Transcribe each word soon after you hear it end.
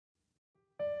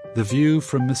The view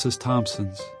from Mrs.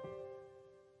 Thompson's.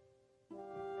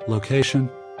 Location,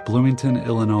 Bloomington,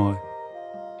 Illinois.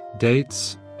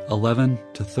 Dates, 11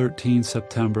 to 13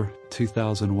 September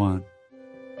 2001.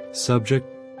 Subject,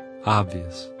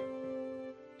 obvious.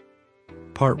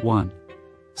 Part 1.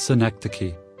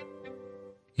 Synecdoche.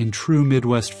 In true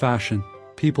Midwest fashion,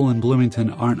 people in Bloomington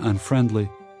aren't unfriendly,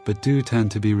 but do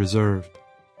tend to be reserved.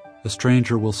 A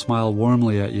stranger will smile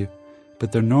warmly at you,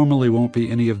 but there normally won't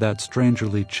be any of that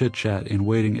strangerly chit-chat in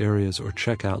waiting areas or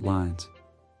checkout lines.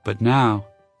 But now,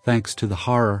 thanks to the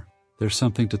horror, there's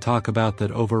something to talk about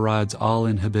that overrides all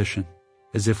inhibition,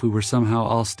 as if we were somehow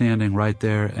all standing right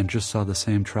there and just saw the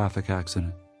same traffic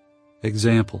accident.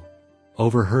 Example,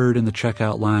 overheard in the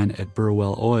checkout line at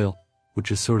Burwell Oil,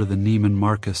 which is sort of the Neiman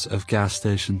Marcus of gas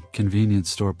station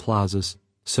convenience store plazas,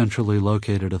 centrally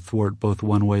located athwart both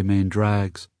one-way main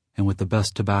drags, and with the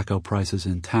best tobacco prices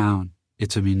in town.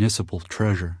 It's a municipal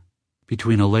treasure.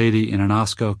 Between a lady in an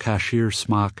Osco cashier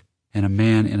smock and a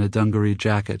man in a dungaree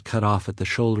jacket cut off at the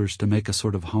shoulders to make a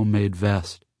sort of homemade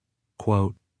vest.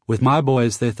 Quote, with my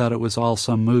boys, they thought it was all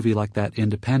some movie like that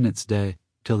Independence Day,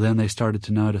 till then they started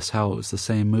to notice how it was the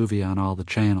same movie on all the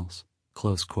channels.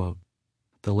 Close quote.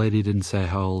 The lady didn't say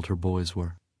how old her boys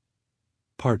were.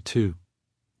 Part 2.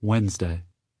 Wednesday.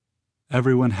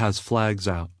 Everyone has flags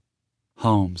out.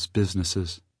 Homes,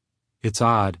 businesses. It's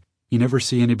odd. You never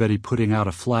see anybody putting out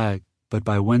a flag, but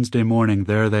by Wednesday morning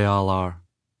there they all are.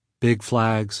 Big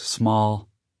flags, small,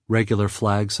 regular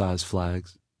flag-size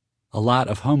flags. A lot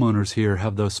of homeowners here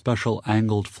have those special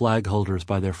angled flag holders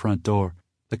by their front door,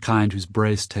 the kind whose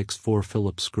brace takes 4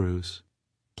 Phillips screws.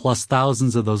 Plus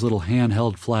thousands of those little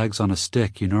handheld flags on a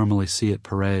stick you normally see at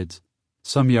parades.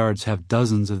 Some yards have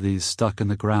dozens of these stuck in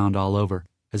the ground all over,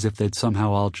 as if they'd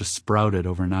somehow all just sprouted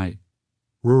overnight.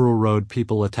 Rural road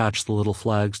people attach the little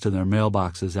flags to their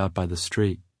mailboxes out by the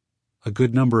street. A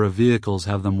good number of vehicles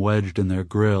have them wedged in their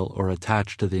grill or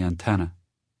attached to the antenna.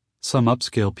 Some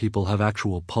upscale people have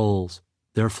actual poles.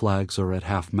 Their flags are at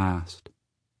half-mast.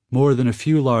 More than a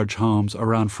few large homes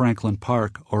around Franklin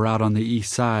Park or out on the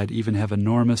east side even have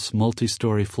enormous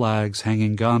multi-story flags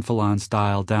hanging gonfalon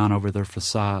style down over their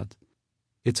facades.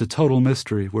 It's a total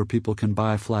mystery where people can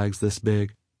buy flags this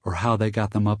big, or how they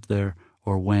got them up there,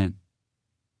 or when.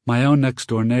 My own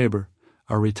next-door neighbor,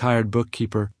 a retired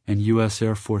bookkeeper and U.S.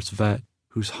 Air Force vet,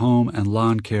 whose home and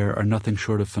lawn care are nothing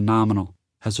short of phenomenal,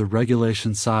 has a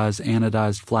regulation-size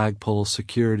anodized flagpole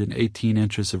secured in 18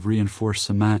 inches of reinforced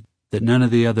cement that none of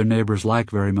the other neighbors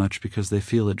like very much because they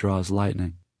feel it draws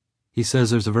lightning. He says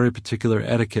there's a very particular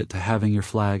etiquette to having your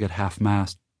flag at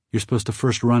half-mast. You're supposed to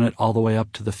first run it all the way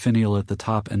up to the finial at the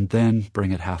top and then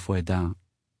bring it halfway down.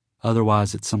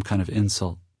 Otherwise, it's some kind of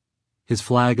insult. His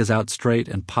flag is out straight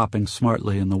and popping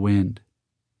smartly in the wind.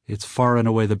 It's far and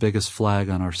away the biggest flag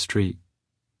on our street.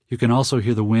 You can also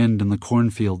hear the wind in the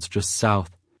cornfields just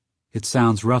south. It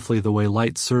sounds roughly the way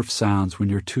light surf sounds when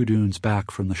you're 2 dunes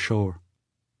back from the shore.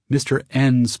 Mr.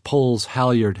 N's pole's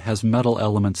halyard has metal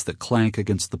elements that clank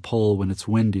against the pole when it's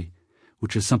windy,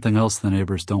 which is something else the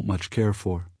neighbors don't much care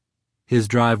for. His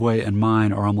driveway and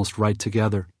mine are almost right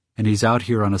together, and he's out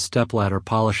here on a stepladder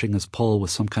polishing his pole with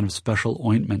some kind of special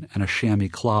ointment and a chamois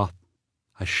cloth.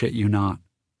 I shit you not.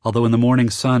 Although in the morning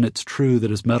sun it's true that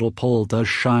his metal pole does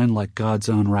shine like God's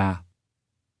own wrath.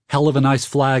 Hell of a nice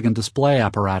flag and display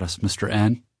apparatus, Mr.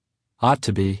 N. Ought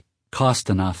to be. Cost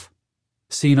enough.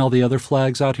 Seen all the other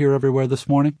flags out here everywhere this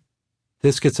morning?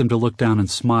 This gets him to look down and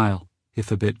smile, if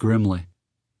a bit grimly.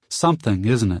 Something,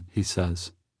 isn't it, he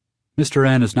says. Mr.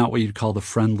 N is not what you'd call the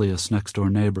friendliest next-door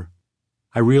neighbor.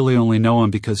 I really only know him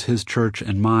because his church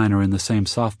and mine are in the same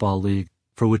softball league,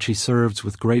 for which he serves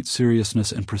with great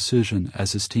seriousness and precision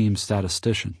as his team's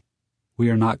statistician. We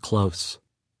are not close.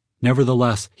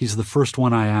 Nevertheless, he's the first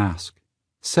one I ask.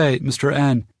 Say, Mr.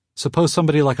 N, suppose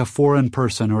somebody like a foreign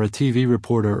person or a TV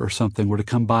reporter or something were to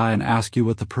come by and ask you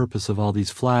what the purpose of all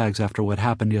these flags after what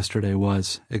happened yesterday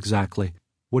was, exactly.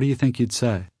 What do you think you'd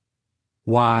say?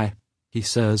 Why, he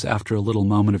says after a little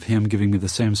moment of him giving me the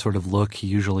same sort of look he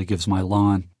usually gives my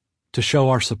lawn, to show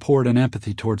our support and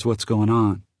empathy towards what's going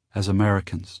on, as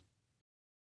Americans.